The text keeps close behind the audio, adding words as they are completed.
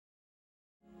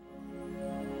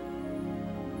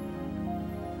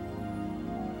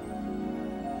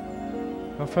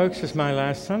Well, folks, it's my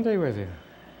last Sunday with you.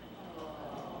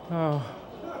 Oh.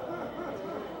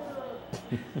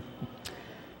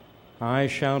 I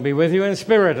shall be with you in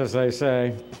spirit, as they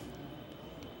say.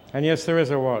 And yes, there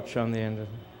is a watch on the end of it.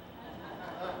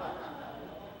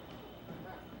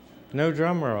 No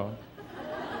drum roll.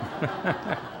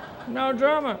 No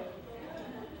drummer.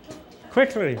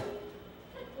 Quickly.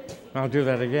 I'll do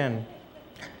that again.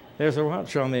 There's a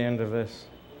watch on the end of this.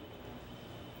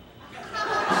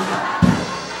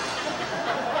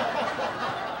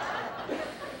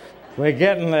 We're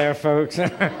getting there, folks.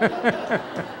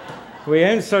 We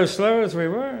ain't so slow as we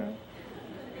were.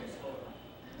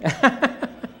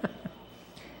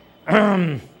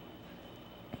 I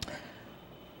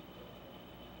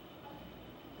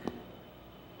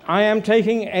am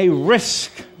taking a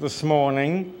risk this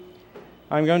morning.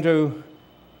 I'm going to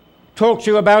talk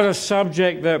to you about a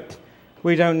subject that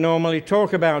we don't normally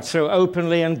talk about so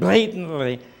openly and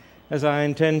blatantly as I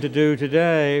intend to do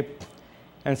today.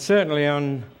 And certainly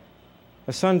on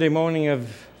a Sunday morning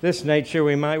of this nature,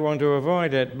 we might want to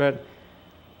avoid it, but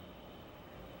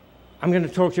I'm going to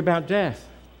talk to you about death.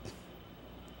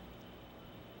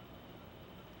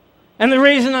 And the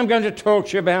reason I'm going to talk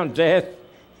to you about death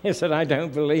is that I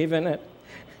don't believe in it.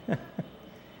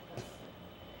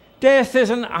 Death is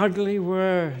an ugly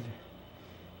word.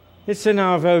 It's in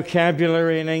our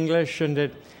vocabulary in English, and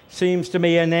it seems to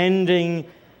me an ending,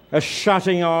 a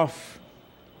shutting off,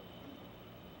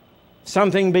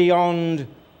 something beyond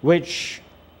which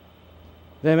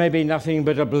there may be nothing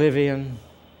but oblivion.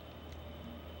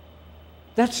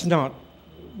 That's not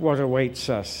what awaits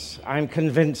us. I'm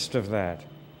convinced of that.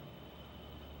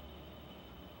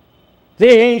 The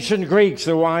ancient Greeks,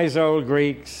 the wise old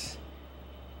Greeks,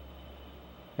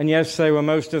 and yes, they were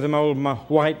most of them old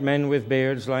white men with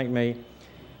beards like me.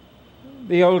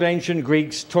 The old ancient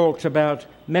Greeks talked about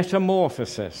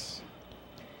metamorphosis.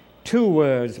 Two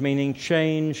words meaning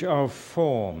change of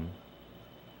form.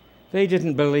 They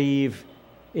didn't believe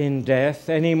in death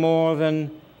any more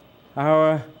than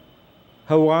our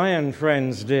Hawaiian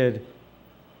friends did.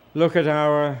 Look at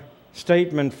our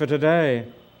statement for today.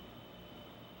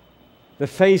 The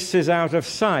face is out of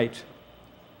sight,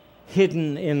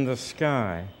 hidden in the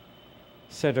sky,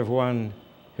 said of one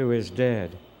who is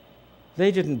dead.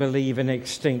 They didn't believe in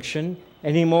extinction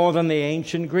any more than the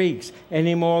ancient Greeks,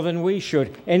 any more than we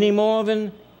should, any more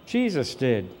than Jesus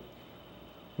did.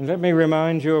 And let me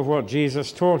remind you of what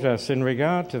Jesus taught us in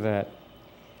regard to that.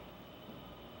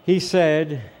 He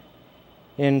said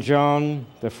in John,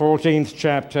 the 14th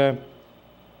chapter,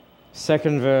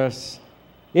 2nd verse,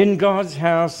 "In God's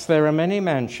house there are many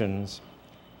mansions.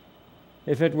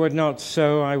 If it were not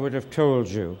so, I would have told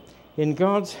you. In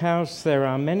God's house there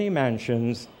are many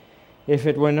mansions. If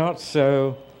it were not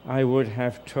so, I would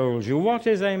have told you." What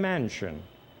is a mansion?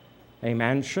 A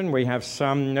mansion, we have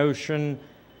some notion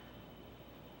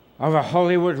of a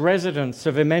Hollywood residence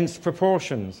of immense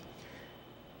proportions,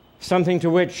 something to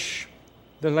which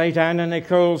the late Anna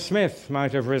Nicole Smith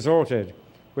might have resorted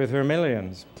with her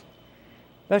millions.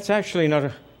 That's actually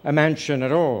not a mansion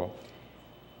at all.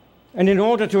 And in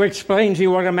order to explain to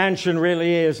you what a mansion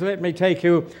really is, let me take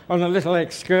you on a little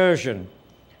excursion,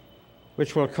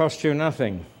 which will cost you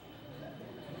nothing.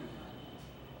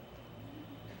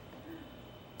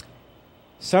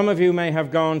 Some of you may have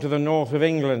gone to the north of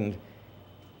England,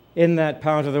 in that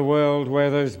part of the world where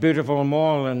those beautiful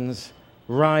moorlands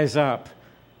rise up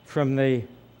from the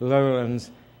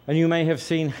lowlands, and you may have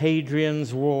seen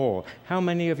Hadrian's Wall. How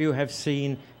many of you have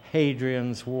seen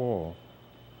Hadrian's Wall?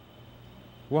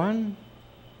 1,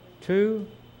 2,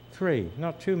 3,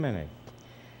 not too many.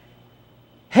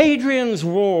 Hadrian's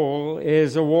Wall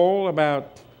is a wall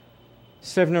about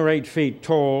 7 or 8 feet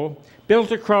tall,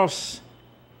 built across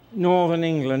northern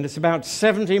England. It's about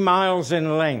 70 miles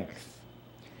in length.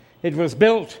 It was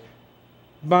built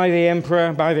by the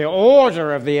emperor, by the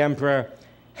order of the emperor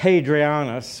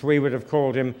Hadrianus. We would have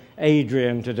called him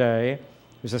Adrian today.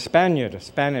 He was a Spaniard, a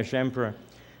Spanish emperor.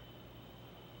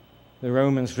 The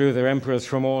Romans drew their emperors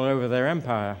from all over their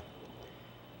empire.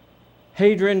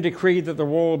 Hadrian decreed that the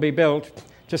wall be built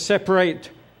to separate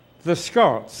the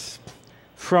Scots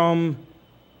from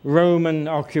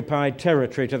Roman-occupied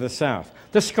territory to the south.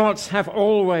 The Scots have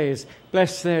always,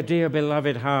 bless their dear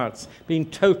beloved hearts, been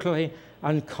totally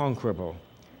unconquerable.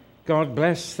 God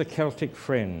bless the Celtic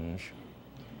fringe.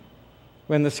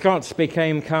 When the Scots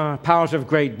became part of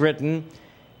Great Britain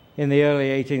in the early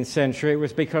 18th century, it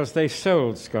was because they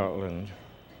sold Scotland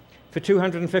for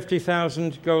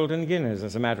 250,000 golden guineas,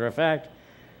 as a matter of fact.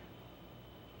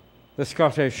 The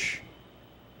Scottish,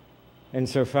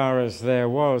 insofar as there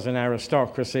was an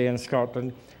aristocracy in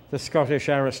Scotland, the Scottish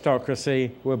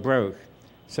aristocracy were broke.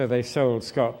 so they sold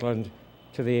Scotland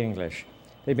to the English.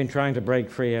 They've been trying to break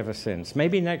free ever since.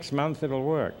 Maybe next month it'll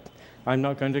work. I'm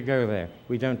not going to go there.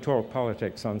 We don't talk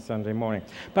politics on Sunday morning.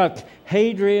 But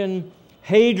Hadrian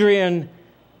decreed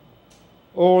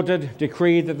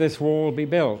that this wall be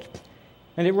built.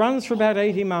 And it runs for about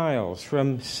 80 miles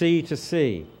from sea to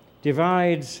sea,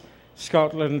 divides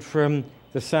Scotland from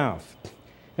the south.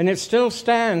 And it still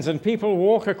stands, and people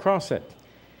walk across it.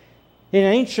 In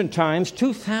ancient times,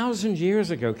 2,000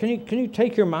 years ago, can you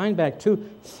take your mind back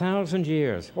 2,000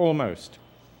 years, almost,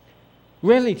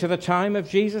 really to the time of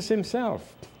Jesus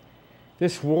himself,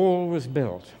 this wall was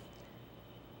built.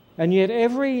 And yet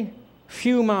every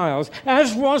few miles,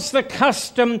 as was the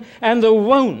custom and the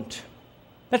wont,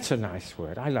 that's a nice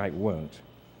word, I like wont,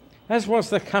 as was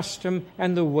the custom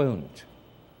and the wont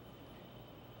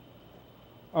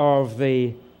of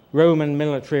the Roman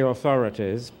military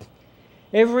authorities,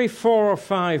 every 4 or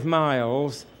 5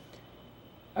 miles,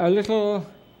 a little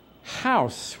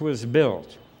house was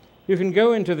built. You can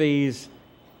go into these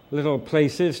little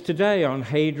places today on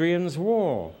Hadrian's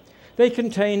Wall. They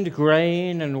contained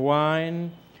grain and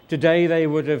wine. Today they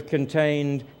would have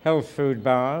contained health food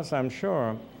bars, I'm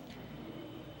sure,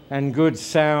 and good,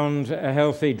 sound,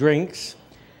 healthy drinks.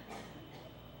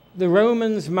 The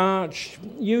Romans marched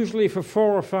usually for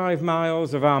 4 or 5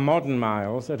 miles of our modern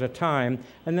miles at a time,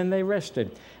 and then they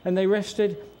rested. And they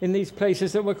rested in these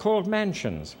places that were called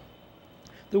mansions.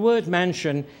 The word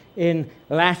mansion in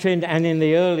Latin and in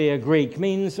the earlier Greek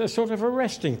means a sort of a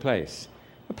resting place,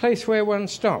 a place where one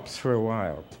stops for a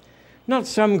while. Not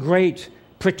some great,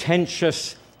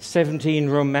 pretentious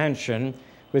 17-room mansion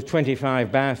with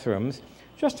 25 bathrooms,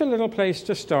 just a little place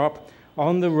to stop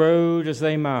on the road as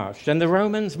they marched. And the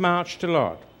Romans marched a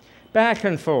lot, back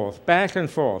and forth, back and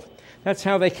forth. That's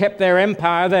how they kept their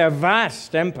empire, their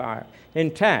vast empire,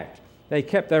 intact. They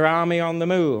kept their army on the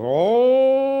move,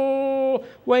 always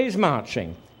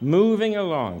marching, moving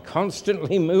along,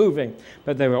 constantly moving.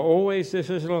 But there were always these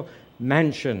little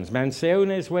mansions,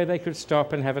 mansiones, where they could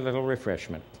stop and have a little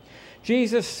refreshment.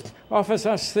 Jesus offers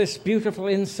us this beautiful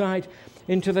insight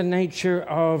into the nature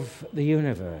of the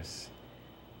universe.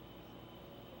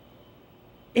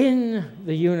 In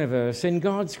the universe, in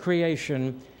God's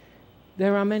creation,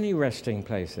 there are many resting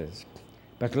places.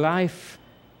 But life,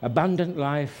 abundant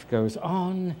life, goes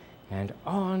on and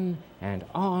on and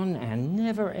on and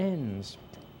never ends.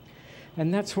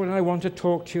 And that's what I want to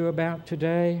talk to you about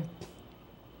today.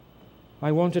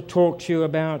 I want to talk to you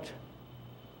about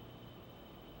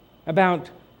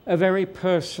a very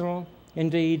personal,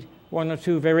 indeed, 1 or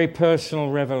 2 very personal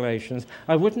revelations.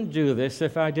 I wouldn't do this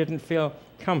if I didn't feel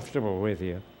comfortable with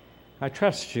you. I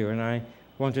trust you, and I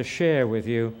want to share with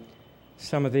you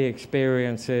some of the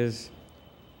experiences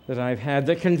that I've had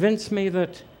that convince me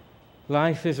that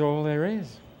life is all there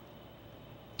is.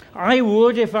 I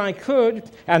would, if I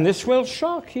could, and this will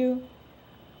shock you,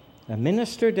 a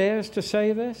minister dares to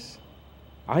say this,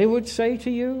 I would say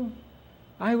to you,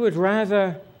 I would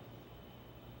rather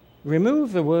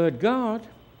remove the word God.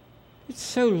 It's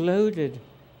so loaded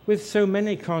with so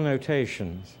many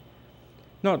connotations,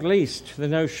 not least the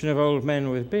notion of old men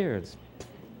with beards.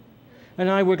 And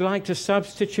I would like to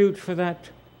substitute for that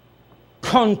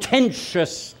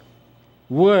contentious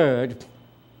word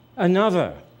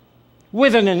another,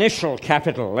 with an initial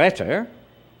capital letter.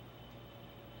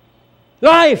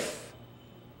 Life!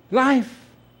 Life!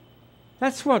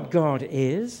 That's what God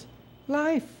is.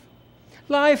 Life.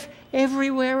 Life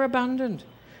everywhere abundant,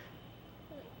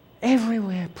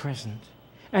 everywhere present,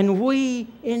 and we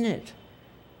in it.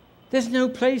 There's no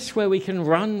place where we can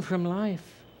run from life.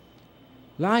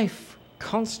 Life,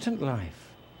 constant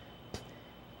life.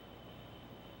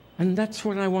 And that's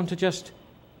what I want to just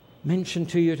mention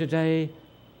to you today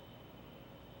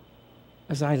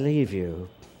as I leave you,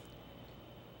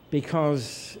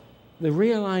 because the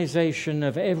realization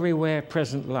of everywhere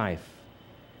present life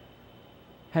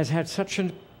has had such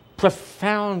a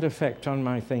profound effect on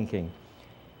my thinking,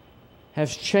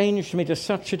 has changed me to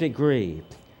such a degree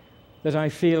that I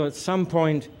feel at some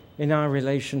point in our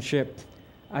relationship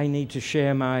I need to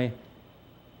share my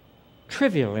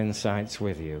trivial insights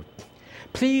with you.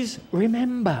 Please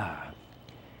remember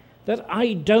that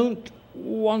I don't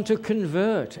want to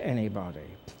convert anybody.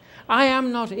 I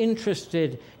am not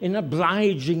interested in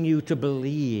obliging you to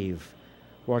believe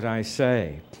what I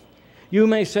say. You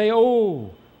may say,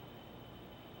 oh,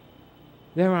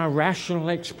 there are rational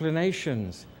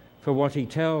explanations for what he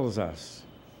tells us.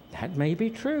 That may be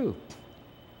true.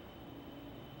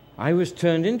 I was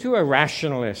turned into a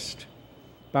rationalist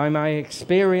by my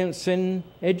experience in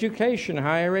education,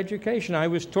 higher education. I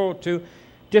was taught to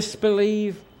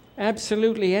disbelieve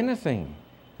absolutely anything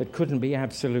that couldn't be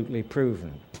absolutely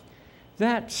proven.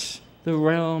 That's the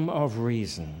realm of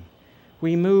reason.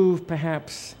 We move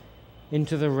perhaps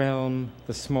into the realm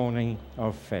this morning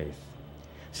of faith.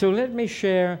 So let me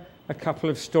share a couple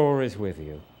of stories with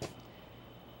you.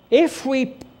 If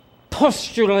we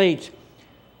postulate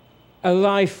a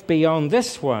life beyond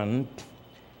this one,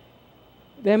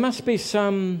 there must be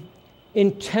some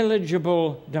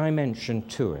intelligible dimension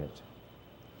to it.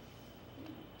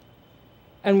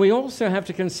 And we also have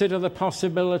to consider the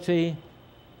possibility,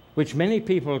 which many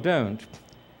people don't,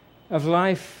 of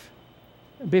life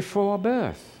before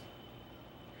birth.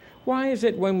 Why is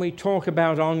it when we talk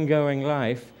about ongoing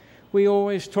life, we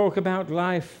always talk about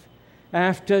life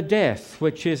after death,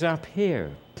 which is up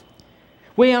here?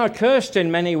 We are cursed in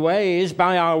many ways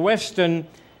by our Western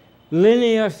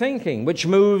linear thinking, which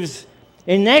moves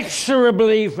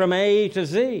inexorably from A to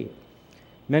Z.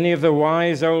 Many of the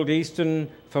wise old Eastern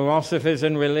philosophies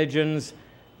and religions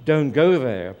don't go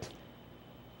there.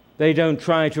 They don't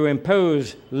try to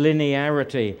impose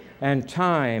linearity and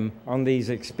time on these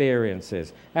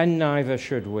experiences, and neither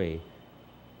should we.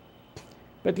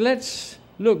 But let's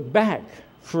look back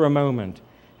for a moment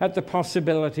at the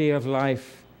possibility of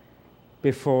life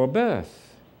before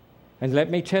birth. And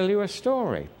let me tell you a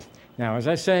story. Now, as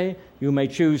I say, you may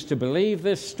choose to believe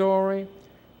this story.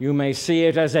 You may see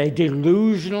it as a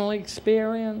delusional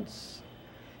experience.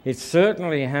 It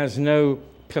certainly has no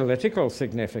political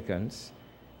significance.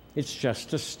 It's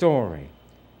just a story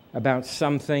about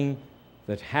something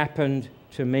that happened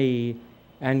to me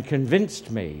and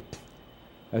convinced me,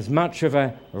 as much of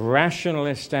a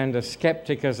rationalist and a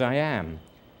skeptic as I am,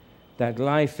 that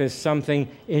life is something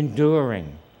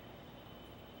enduring,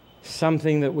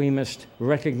 something that we must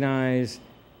recognize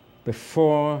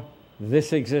before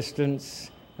this existence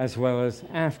as well as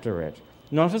after it,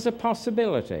 not as a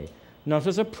possibility, not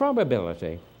as a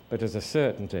probability, but as a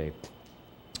certainty.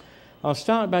 I'll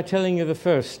start by telling you the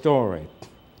first story.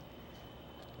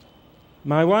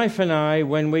 My wife and I,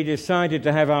 when we decided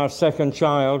to have our second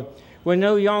child, were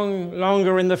no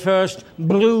longer in the first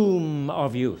bloom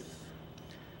of youth.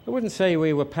 I wouldn't say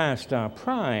we were past our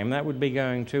prime, that would be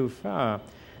going too far,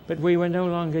 but we were no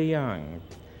longer young.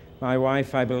 My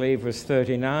wife, I believe, was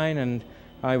 39, and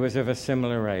I was of a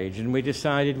similar age, and we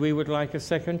decided we would like a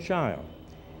second child.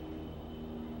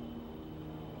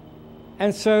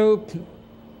 And so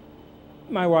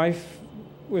my wife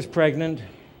was pregnant,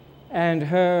 and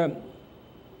her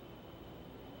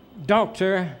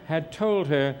doctor had told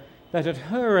her that at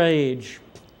her age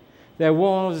there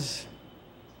was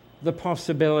the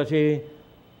possibility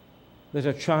that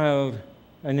a child,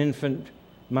 an infant,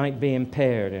 might be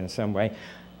impaired in some way.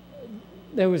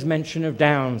 There was mention of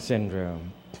Down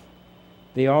syndrome.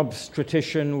 The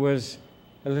obstetrician was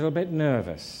a little bit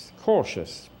nervous,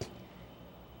 cautious.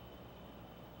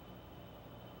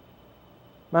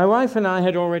 My wife and I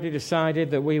had already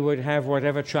decided that we would have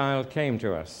whatever child came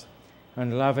to us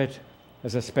and love it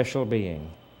as a special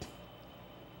being.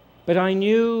 But I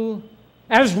knew,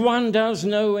 as one does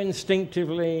know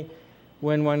instinctively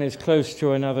when one is close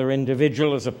to another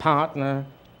individual as a partner,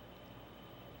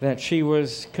 that she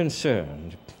was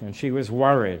concerned and she was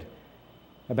worried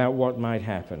about what might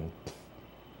happen.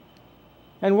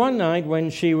 And one night when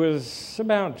she was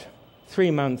about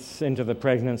 3 months into the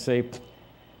pregnancy,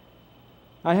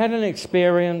 I had an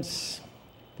experience,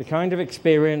 the kind of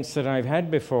experience that I've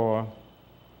had before.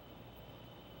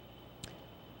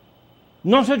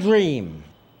 Not a dream.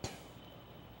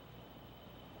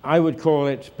 I would call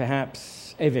it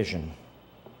perhaps a vision.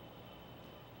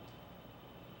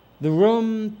 The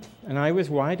room, and I was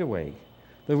wide awake,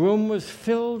 the room was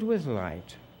filled with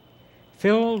light,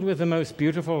 filled with the most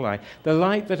beautiful light, the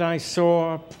light that I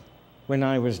saw when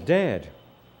I was dead,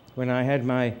 when I had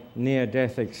my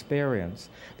near-death experience.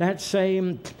 That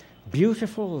same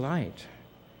beautiful light,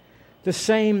 the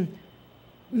same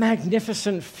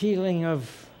magnificent feeling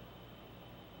of,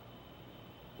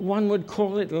 one would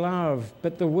call it love,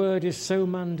 but the word is so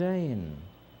mundane.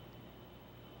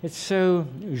 It's so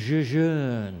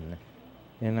jejune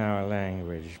in our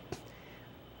language.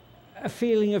 A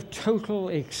feeling of total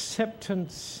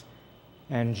acceptance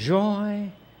and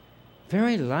joy,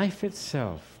 very life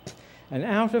itself. And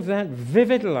out of that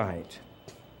vivid light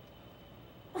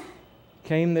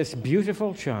came this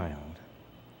beautiful child,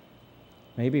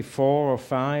 maybe 4 or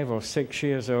 5 or 6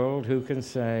 years old, who can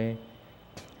say.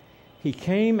 He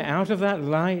came out of that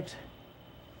light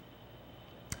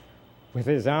with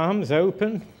his arms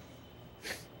open.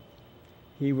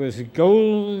 He was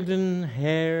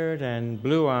golden-haired and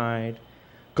blue-eyed.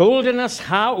 Goldenes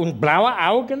Haar und blaue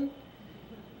Augen.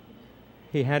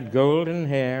 He had golden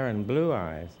hair and blue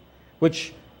eyes,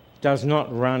 which does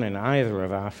not run in either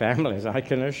of our families, I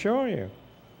can assure you.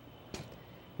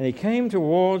 And he came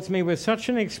towards me with such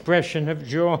an expression of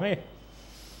joy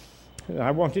that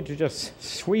I wanted to just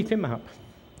sweep him up.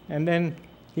 And then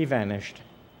he vanished.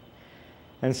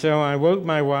 And so I woke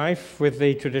my wife with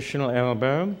the traditional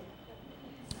elbow.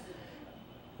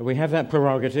 We have that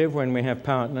prerogative when we have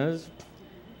partners.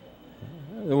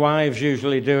 The wives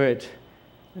usually do it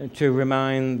to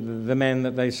remind the men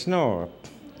that they snore,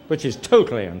 which is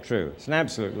totally untrue. It's an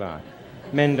absolute lie.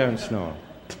 Men don't snore.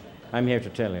 I'm here to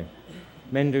tell you.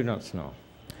 Men do not snore.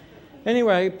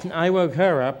 Anyway, I woke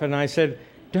her up and I said,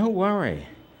 don't worry.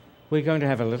 We're going to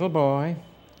have a little boy,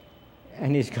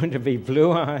 and he's going to be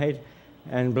blue-eyed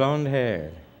and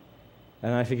blonde-haired.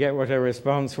 And I forget what her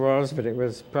response was, but it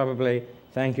was probably,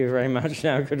 thank you very much,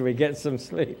 now could we get some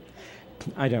sleep?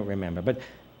 I don't remember. But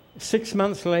 6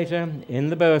 months later, in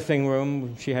the birthing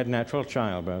room, she had natural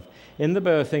childbirth. In the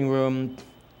birthing room,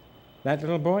 that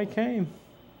little boy came.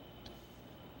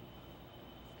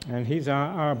 And he's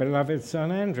our beloved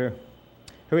son, Andrew,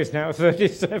 who is now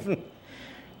 37.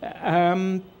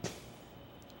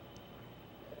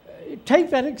 Take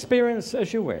that experience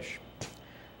as you wish.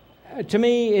 To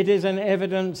me, it is an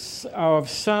evidence of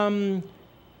some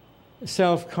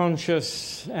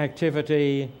self-conscious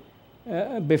activity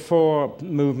before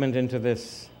movement into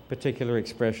this particular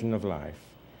expression of life.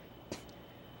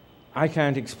 I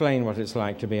can't explain what it's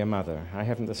like to be a mother. I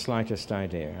haven't the slightest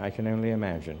idea. I can only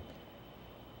imagine.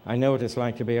 I know what it's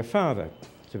like to be a father,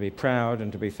 to be proud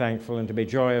and to be thankful and to be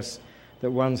joyous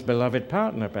that one's beloved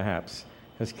partner, perhaps,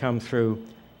 has come through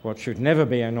what should never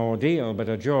be an ordeal but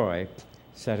a joy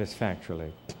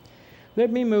satisfactorily.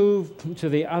 Let me move to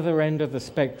the other end of the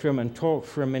spectrum and talk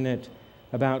for a minute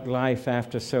about life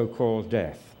after so-called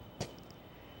death.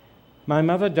 My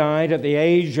mother died at the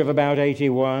age of about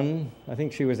 81. I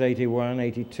think she was 81,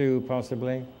 82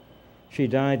 possibly. She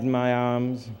died in my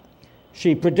arms.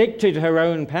 She predicted her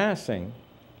own passing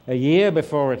a year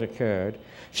before it occurred.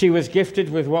 She was gifted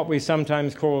with what we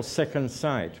sometimes call second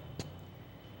sight.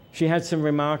 She had some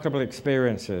remarkable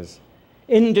experiences,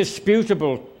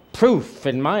 indisputable proof,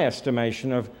 in my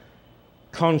estimation, of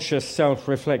conscious,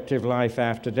 self-reflective life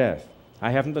after death.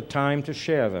 I haven't the time to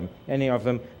share them, any of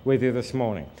them, with you this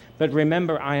morning. But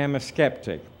remember, I am a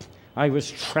skeptic. I was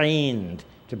trained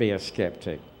to be a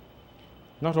skeptic.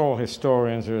 Not all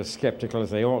historians are as skeptical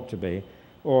as they ought to be,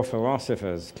 or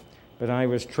philosophers, but I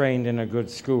was trained in a good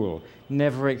school.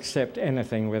 Never accept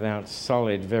anything without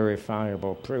solid,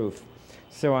 verifiable proof.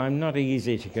 So I'm not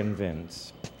easy to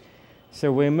convince.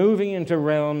 So we're moving into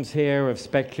realms here of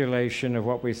speculation, of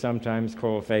what we sometimes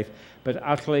call faith, but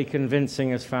utterly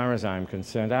convincing as far as I'm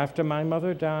concerned. After my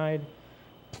mother died,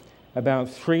 about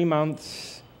 3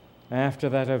 months after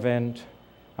that event,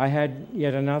 I had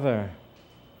yet another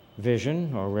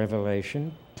vision or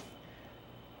revelation.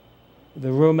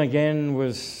 The room again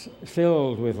was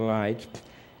filled with light,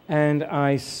 and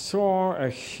I saw a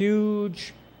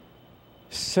huge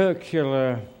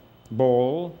circular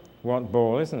ball. What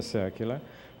ball isn't circular?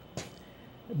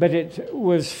 But it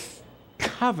was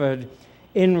covered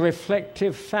in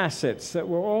reflective facets that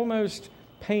were almost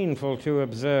painful to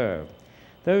observe.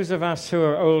 Those of us who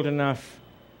are old enough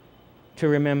to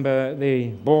remember the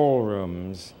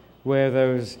ballrooms where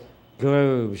those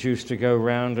globes used to go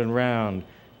round and round,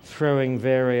 throwing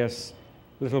various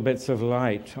little bits of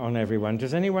light on everyone.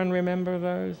 Does anyone remember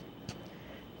those?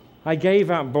 I gave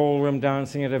up ballroom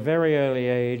dancing at a very early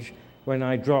age when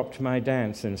I dropped my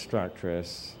dance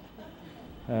instructress.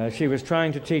 She was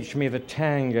trying to teach me the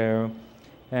tango,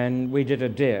 and we did a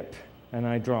dip, and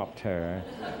I dropped her.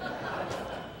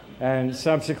 And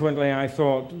subsequently, I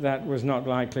thought that was not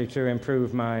likely to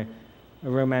improve my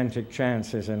romantic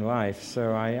chances in life,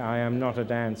 so I am not a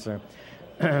dancer.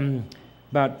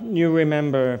 But you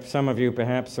remember, some of you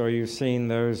perhaps, or you've seen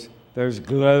those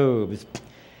globes.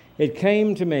 It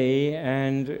came to me,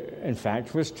 and in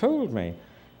fact was told me,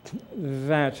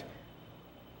 that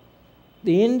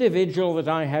the individual that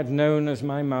I had known as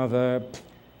my mother,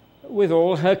 with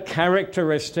all her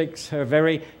characteristics, her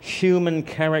very human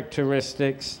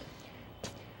characteristics,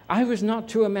 I was not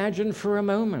to imagine for a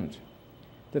moment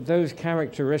that those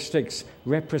characteristics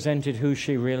represented who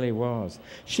she really was.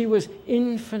 She was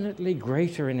infinitely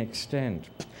greater in extent,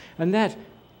 and that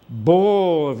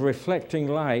ball of reflecting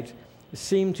light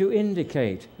seemed to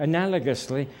indicate,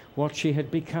 analogously, what she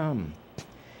had become.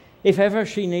 If ever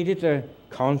she needed to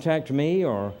contact me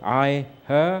or I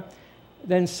her,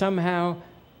 then somehow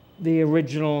the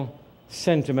original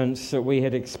sentiments that we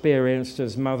had experienced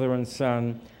as mother and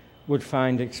son would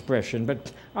find expression.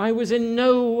 But I was in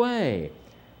no way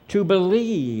to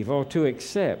believe or to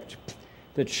accept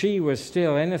that she was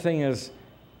still anything as,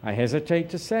 I hesitate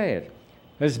to say it,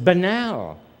 as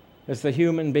banal as the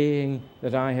human being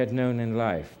that I had known in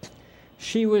life.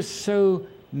 She was so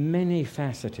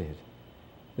many-faceted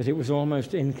that it was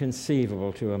almost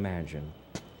inconceivable to imagine.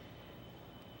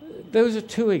 Those are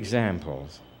two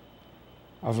examples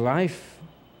of life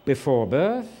before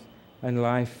birth and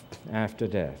life after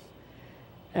death.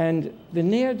 And the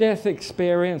near-death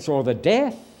experience, or the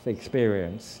death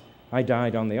experience, I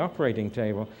died on the operating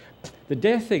table, the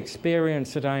death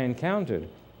experience that I encountered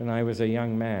when I was a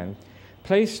young man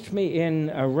placed me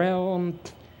in a realm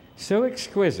so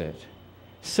exquisite,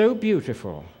 so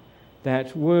beautiful,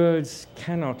 that words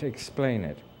cannot explain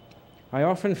it. I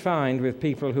often find with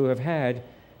people who have had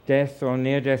death or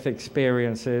near-death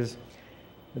experiences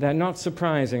that, not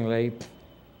surprisingly,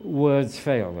 words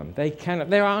fail them.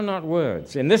 There are not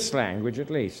words, in this language at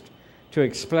least, to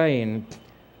explain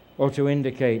or to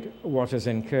indicate what has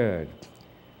incurred.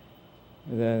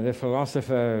 The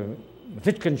philosopher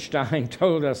Wittgenstein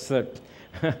told us that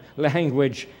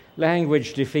language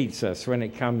defeats us when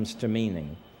it comes to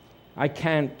meaning. I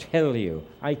cannot tell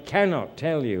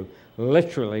you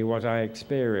literally what I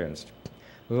experienced.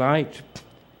 Light,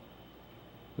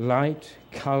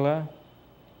 color,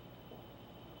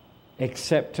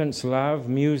 acceptance, love,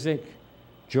 music,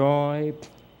 joy.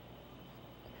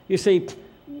 You see,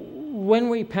 when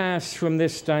we pass from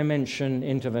this dimension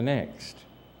into the next,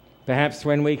 perhaps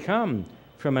when we come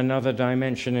from another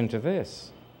dimension into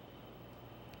this,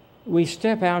 we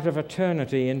step out of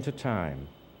eternity into time.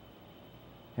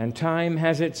 And time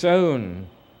has its own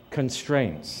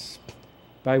constraints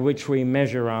by which we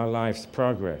measure our life's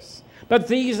progress. But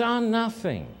these are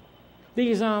nothing.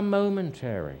 These are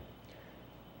momentary.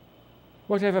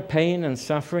 Whatever pain and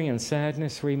suffering and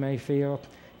sadness we may feel,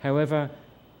 however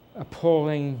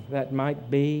appalling that might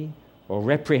be, or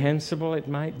reprehensible it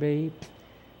might be,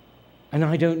 and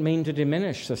I don't mean to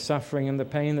diminish the suffering and the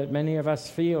pain that many of us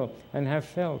feel and have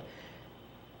felt,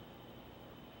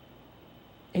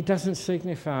 it doesn't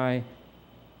signify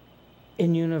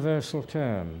in universal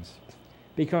terms,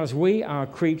 because we are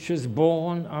creatures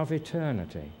born of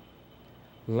eternity.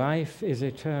 Life is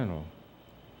eternal.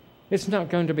 It's not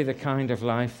going to be the kind of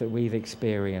life that we've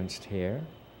experienced here.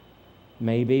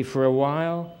 Maybe for a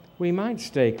while we might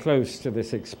stay close to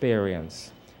this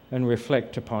experience and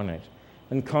reflect upon it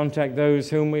and contact those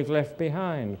whom we've left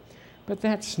behind. But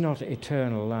that's not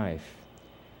eternal life.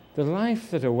 The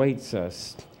life that awaits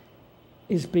us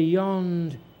is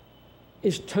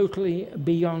totally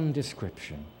beyond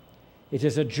description. It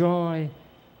is a joy,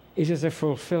 it is a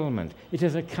fulfillment, it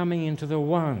is a coming into the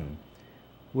one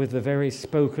with the very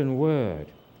spoken word,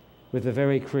 with the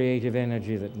very creative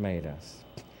energy that made us.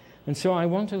 And so I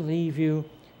want to leave you,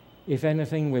 if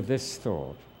anything, with this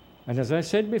thought. And as I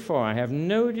said before, I have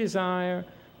no desire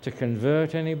to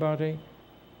convert anybody,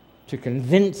 to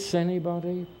convince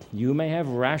anybody. You may have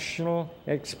rational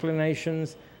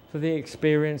explanations for the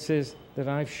experiences that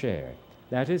I've shared.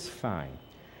 That is fine.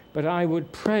 But I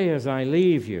would pray as I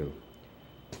leave you,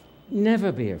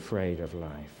 never be afraid of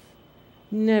life.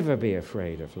 Never be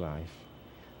afraid of life.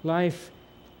 Life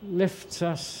lifts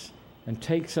us and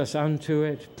takes us unto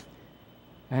it,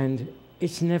 and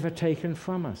it's never taken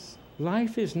from us.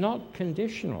 Life is not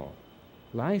conditional.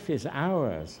 Life is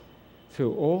ours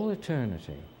through all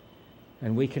eternity.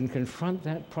 And we can confront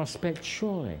that prospect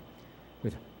surely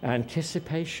with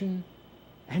anticipation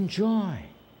and joy.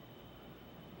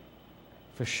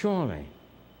 For surely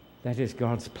that is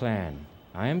God's plan.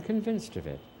 I am convinced of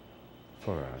it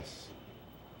for us.